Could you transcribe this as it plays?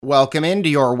Welcome into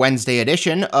your Wednesday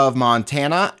edition of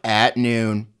Montana at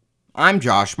Noon. I'm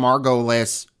Josh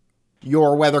Margolis.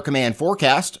 Your Weather Command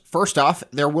forecast. First off,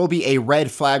 there will be a red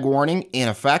flag warning in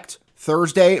effect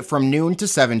Thursday from noon to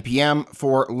 7 p.m.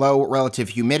 for low relative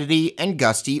humidity and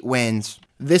gusty winds.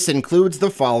 This includes the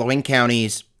following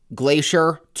counties: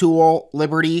 Glacier, Toole,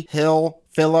 Liberty, Hill,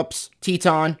 Phillips,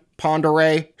 Teton, Pend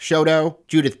Oreille, Choteau,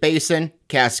 Judith Basin,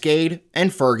 Cascade,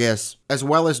 and Fergus, as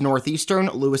well as northeastern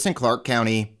Lewis and Clark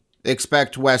County.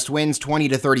 Expect west winds 20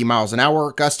 to 30 miles an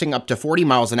hour, gusting up to 40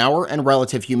 miles an hour, and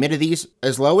relative humidities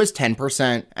as low as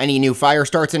 10%. Any new fire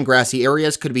starts in grassy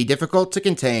areas could be difficult to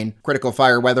contain. Critical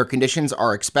fire weather conditions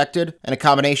are expected, and a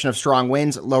combination of strong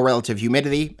winds, low relative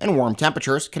humidity, and warm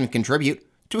temperatures can contribute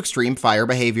to extreme fire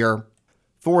behavior.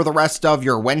 For the rest of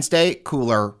your Wednesday,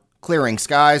 cooler. Clearing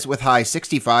skies with high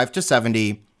 65 to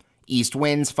 70. East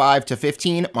winds 5 to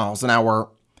 15 miles an hour.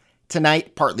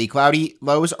 Tonight, partly cloudy,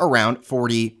 lows around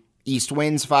 40. East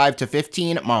winds 5 to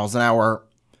 15 miles an hour.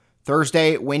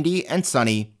 Thursday, windy and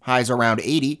sunny, highs around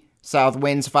 80. South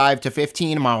winds 5 to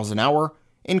 15 miles an hour,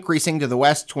 increasing to the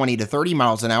west 20 to 30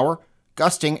 miles an hour,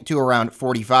 gusting to around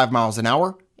 45 miles an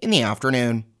hour in the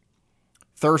afternoon.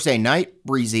 Thursday night,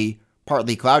 breezy,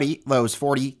 partly cloudy, lows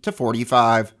 40 to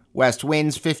 45. West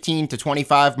winds 15 to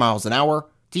 25 miles an hour,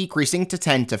 decreasing to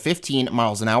 10 to 15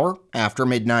 miles an hour after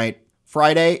midnight.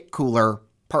 Friday, cooler,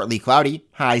 partly cloudy,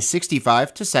 highs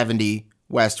 65 to 70.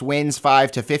 West winds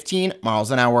 5 to 15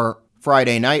 miles an hour.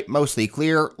 Friday night, mostly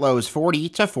clear, lows 40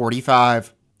 to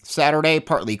 45. Saturday,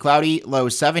 partly cloudy,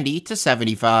 lows 70 to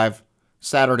 75.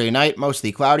 Saturday night,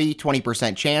 mostly cloudy,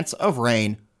 20% chance of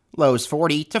rain, lows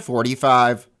 40 to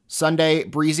 45. Sunday,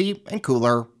 breezy and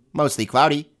cooler, mostly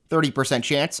cloudy, 30%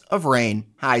 chance of rain,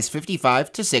 highs 55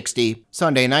 to 60.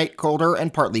 Sunday night, colder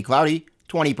and partly cloudy,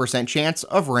 20% chance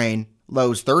of rain,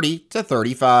 lows 30 to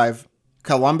 35.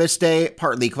 Columbus Day,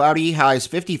 partly cloudy, highs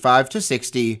 55 to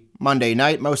 60. Monday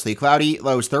night, mostly cloudy,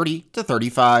 lows 30 to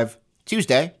 35.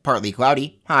 Tuesday, partly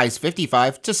cloudy, highs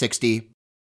 55 to 60.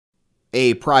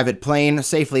 A private plane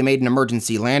safely made an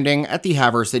emergency landing at the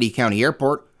Havre City County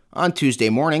Airport on Tuesday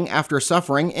morning after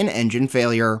suffering an engine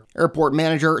failure. Airport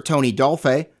manager Tony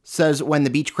Dolphe says when the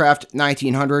Beechcraft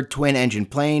 1900 twin-engine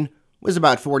plane was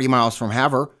about 40 miles from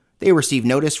Havre, they received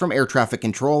notice from air traffic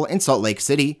control in Salt Lake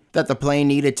City that the plane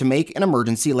needed to make an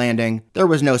emergency landing. There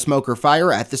was no smoke or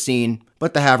fire at the scene,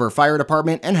 but the Havre Fire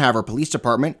Department and Havre Police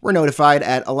Department were notified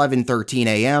at 11:13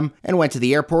 a.m. and went to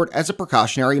the airport as a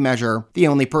precautionary measure. The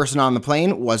only person on the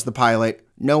plane was the pilot.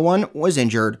 No one was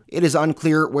injured. It is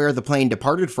unclear where the plane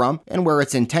departed from and where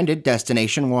its intended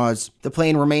destination was. The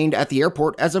plane remained at the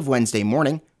airport as of Wednesday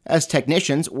morning as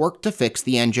technicians worked to fix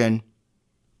the engine.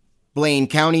 Blaine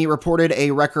County reported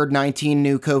a record 19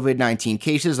 new COVID-19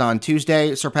 cases on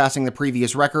Tuesday, surpassing the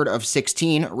previous record of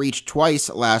 16 reached twice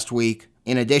last week.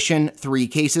 In addition, 3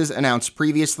 cases announced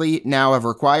previously now have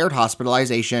required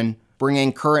hospitalization,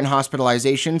 bringing current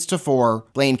hospitalizations to 4.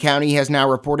 Blaine County has now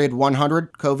reported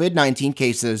 100 COVID-19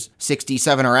 cases.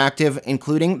 67 are active,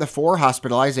 including the 4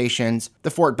 hospitalizations. The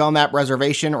Fort Belknap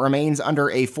Reservation remains under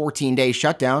a 14-day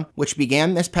shutdown, which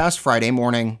began this past Friday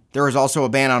morning. There is also a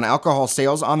ban on alcohol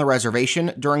sales on the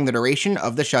reservation during the duration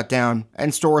of the shutdown,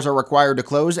 and stores are required to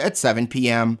close at 7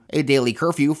 p.m. A daily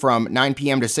curfew from 9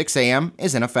 p.m. to 6 a.m.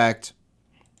 is in effect.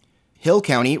 Hill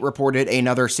County reported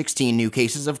another 16 new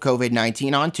cases of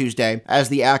COVID-19 on Tuesday, as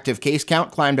the active case count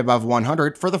climbed above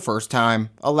 100 for the first time.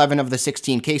 11 of the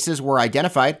 16 cases were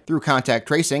identified through contact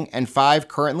tracing, and 5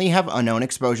 currently have unknown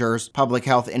exposures. Public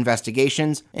health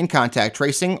investigations and contact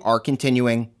tracing are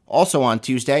continuing. Also on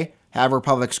Tuesday, Havre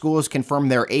Public Schools confirmed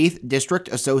their 8th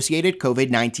district-associated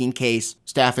COVID-19 case.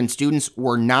 Staff and students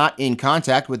were not in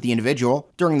contact with the individual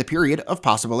during the period of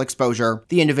possible exposure.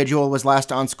 The individual was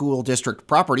last on school district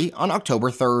property on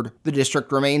October 3rd. The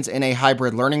district remains in a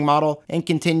hybrid learning model and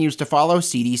continues to follow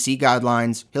CDC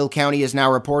guidelines. Hill County has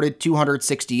now reported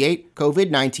 268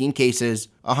 COVID-19 cases.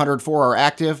 104 are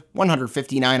active,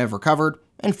 159 have recovered,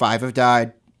 and 5 have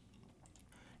died.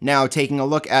 Now taking a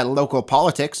look at local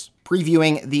politics.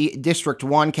 Previewing the District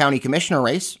 1 County Commissioner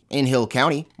race in Hill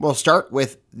County, we'll start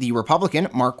with the Republican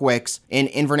Mark Wicks, an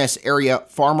Inverness area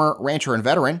farmer, rancher, and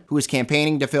veteran who is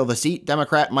campaigning to fill the seat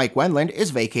Democrat Mike Wendland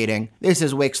is vacating. This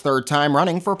is Wicks' 3rd time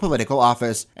running for political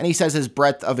office, and he says his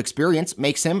breadth of experience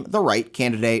makes him the right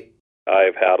candidate.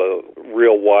 I've had a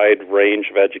real wide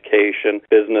range of education,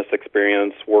 business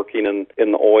experience, working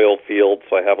in the oil field,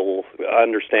 so I have a little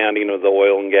understanding of the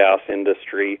oil and gas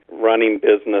industry, running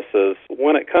businesses.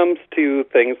 When it comes to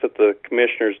things that the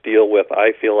commissioners deal with,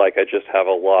 I feel like I just have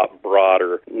a lot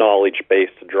broader knowledge base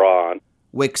to draw on.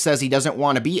 Wick says he doesn't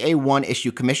want to be a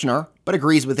one-issue commissioner, but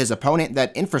agrees with his opponent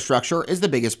that infrastructure is the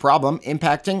biggest problem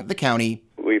impacting the county.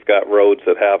 We've got roads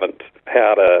that haven't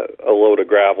had a load of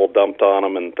gravel dumped on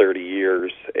them in 30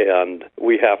 years, and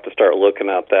we have to start looking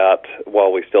at that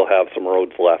while we still have some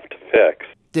roads left to fix.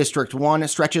 District 1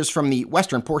 stretches from the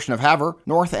western portion of Havre,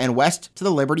 north and west, to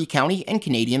the Liberty County and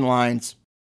Canadian lines.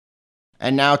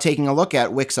 And now taking a look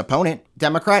at Wick's opponent,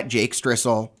 Democrat Jake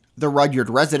Strissel. The Rudyard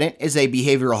resident is a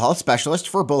behavioral health specialist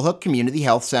for Bullhook Community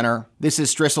Health Center. This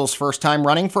is Strissel's first time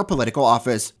running for political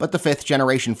office, but the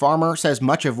fifth-generation farmer says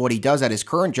much of what he does at his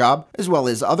current job, as well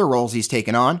as other roles he's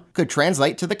taken on, could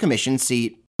translate to the commission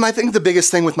seat. I think the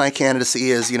biggest thing with my candidacy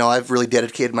is, I've really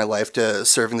dedicated my life to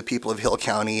serving the people of Hill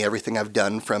County. Everything I've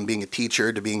done, from being a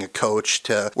teacher to being a coach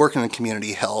to working in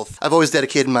community health, I've always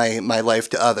dedicated my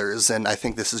life to others, and I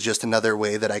think this is just another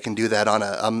way that I can do that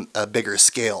on a bigger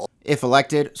scale. If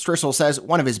elected, Strissel says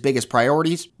one of his biggest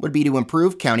priorities would be to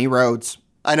improve county roads.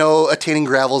 I know attaining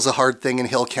gravel is a hard thing in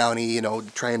Hill County,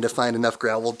 trying to find enough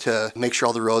gravel to make sure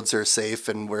all the roads are safe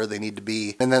and where they need to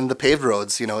be. And then the paved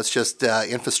roads, it's just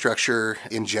infrastructure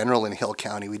in general in Hill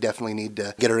County. We definitely need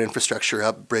to get our infrastructure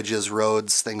up, bridges,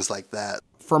 roads, things like that.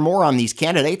 For more on these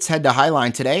candidates, head to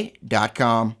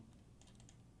highlinetoday.com.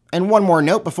 And one more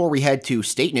note before we head to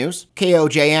state news.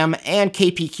 KOJM and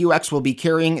KPQX will be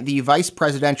carrying the vice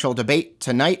presidential debate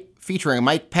tonight, featuring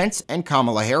Mike Pence and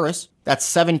Kamala Harris. That's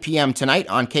 7 p.m. tonight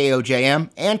on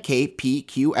KOJM and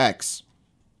KPQX.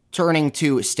 Turning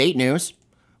to state news,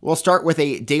 we'll start with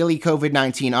a daily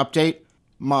COVID-19 update.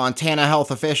 Montana health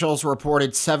officials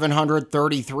reported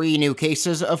 733 new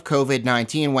cases of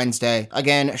COVID-19 Wednesday,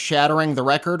 again shattering the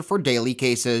record for daily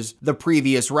cases. The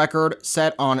previous record,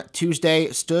 set on Tuesday,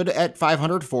 stood at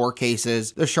 504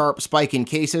 cases. The sharp spike in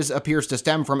cases appears to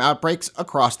stem from outbreaks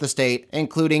across the state,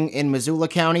 including in Missoula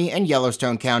County and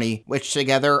Yellowstone County, which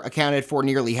together accounted for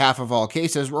nearly half of all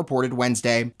cases reported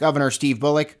Wednesday. Governor Steve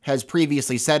Bullock has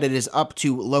previously said it is up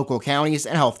to local counties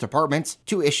and health departments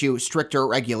to issue stricter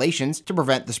regulations to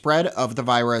prevent the spread of the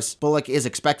virus. Bullock is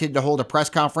expected to hold a press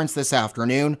conference this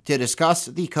afternoon to discuss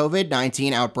the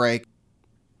COVID-19 outbreak.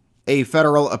 A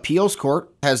federal appeals court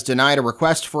has denied a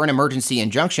request for an emergency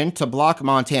injunction to block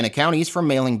Montana counties from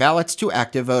mailing ballots to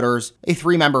active voters. A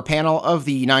three-member panel of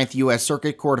the 9th U.S.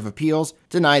 Circuit Court of Appeals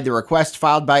denied the request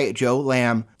filed by Joe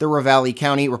Lamb, the Ravalli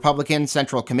County Republican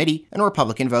Central Committee, and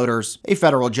Republican voters. A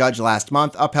federal judge last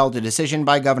month upheld a decision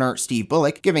by Governor Steve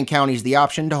Bullock, giving counties the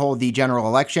option to hold the general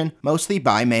election mostly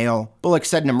by mail. Bullock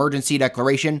said an emergency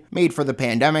declaration made for the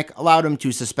pandemic allowed him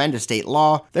to suspend a state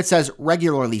law that says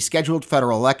regularly scheduled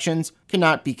federal elections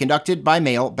cannot be conducted by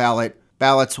mail ballot.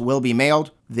 Ballots will be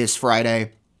mailed this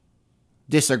Friday.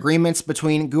 Disagreements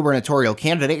between gubernatorial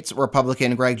candidates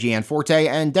Republican Greg Gianforte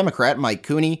and Democrat Mike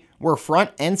Cooney were front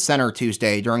and center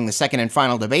Tuesday during the second and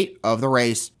final debate of the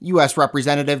race. U.S.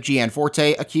 Representative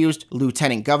Gianforte accused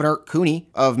Lieutenant Governor Cooney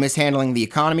of mishandling the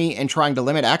economy and trying to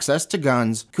limit access to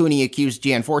guns. Cooney accused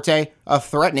Gianforte of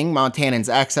threatening Montanans'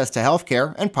 access to health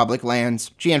care and public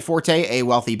lands. Gianforte, a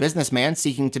wealthy businessman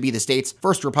seeking to be the state's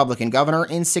first Republican governor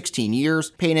in 16 years,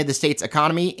 painted the state's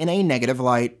economy in a negative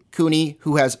light. Cooney,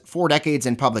 who has 4 decades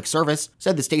in public service,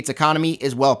 said the state's economy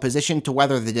is well positioned to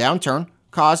weather the downturn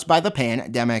caused by the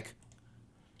pandemic.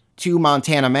 2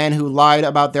 Montana men who lied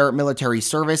about their military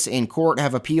service in court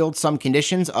have appealed some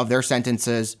conditions of their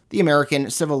sentences. The American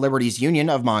Civil Liberties Union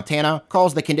of Montana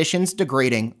calls the conditions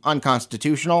degrading,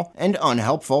 unconstitutional, and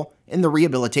unhelpful in the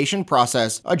rehabilitation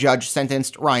process. A judge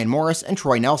sentenced Ryan Morris and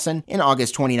Troy Nelson in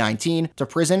August 2019 to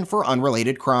prison for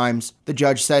unrelated crimes. The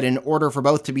judge said in order for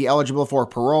both to be eligible for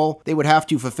parole, they would have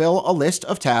to fulfill a list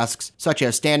of tasks, such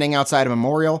as standing outside a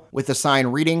memorial with a sign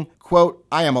reading, quote,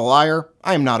 "I am a liar,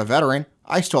 I am not a veteran,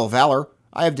 I stole valor,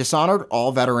 I have dishonored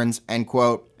all veterans," end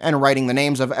quote, and writing the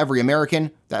names of every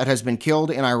American that has been killed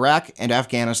in Iraq and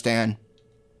Afghanistan.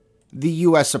 The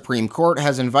U.S. Supreme Court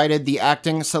has invited the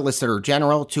acting Solicitor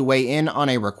General to weigh in on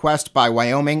a request by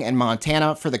Wyoming and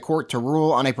Montana for the court to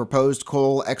rule on a proposed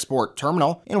coal export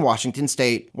terminal in Washington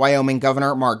state. Wyoming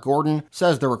Governor Mark Gordon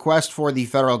says the request for the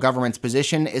federal government's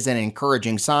position is an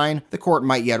encouraging sign. The court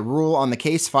might yet rule on the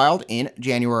case filed in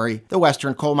January. The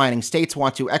western coal mining states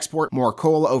want to export more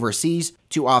coal overseas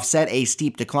to offset a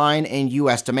steep decline in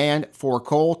U.S. demand for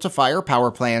coal-to-fire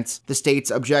power plants. The states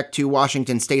object to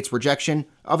Washington state's rejection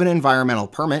of an environmental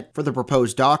permit for the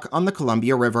proposed dock on the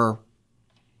Columbia River.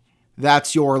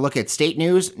 That's your look at state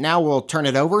news. Now we'll turn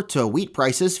it over to wheat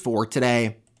prices for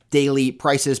today. Daily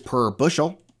prices per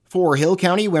bushel. For Hill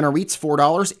County, winter wheat's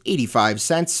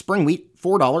 $4.85, spring wheat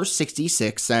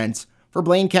 $4.66. For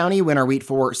Blaine County, winter wheat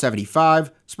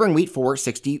 $4.75, spring wheat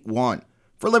 $4.61.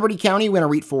 For Liberty County, winter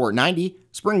wheat $4.90,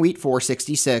 spring wheat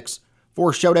 $4.66.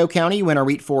 For Choteau County, winter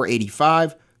wheat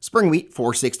 $4.85, spring wheat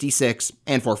 $4.66.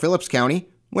 And for Phillips County,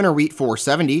 winter wheat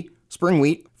 $4.70, spring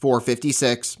wheat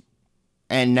 $4.56.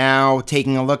 And now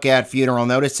taking a look at funeral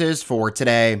notices for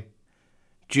today.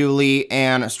 Julie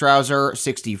Ann Strouser,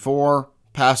 64,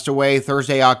 passed away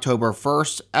Thursday, October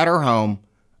 1st at her home.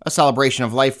 A celebration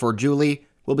of life for Julie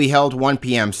will be held 1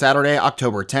 p.m. Saturday,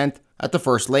 October 10th at the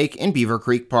First Lake in Beaver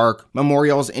Creek Park.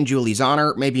 Memorials in Julie's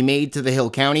honor may be made to the Hill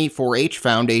County 4-H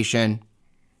Foundation.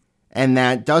 And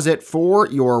that does it for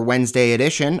your Wednesday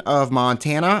edition of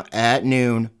Montana at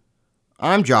Noon.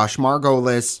 I'm Josh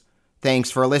Margolis.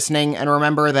 Thanks for listening, and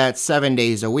remember that 7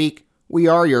 days a week, we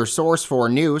are your source for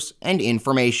news and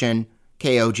information.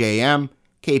 KOJM,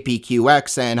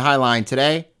 KPQX, and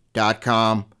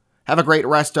HighlineToday.com. Have a great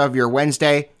rest of your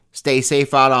Wednesday. Stay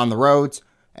safe out on the roads,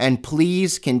 and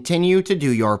please continue to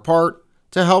do your part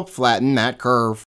to help flatten that curve.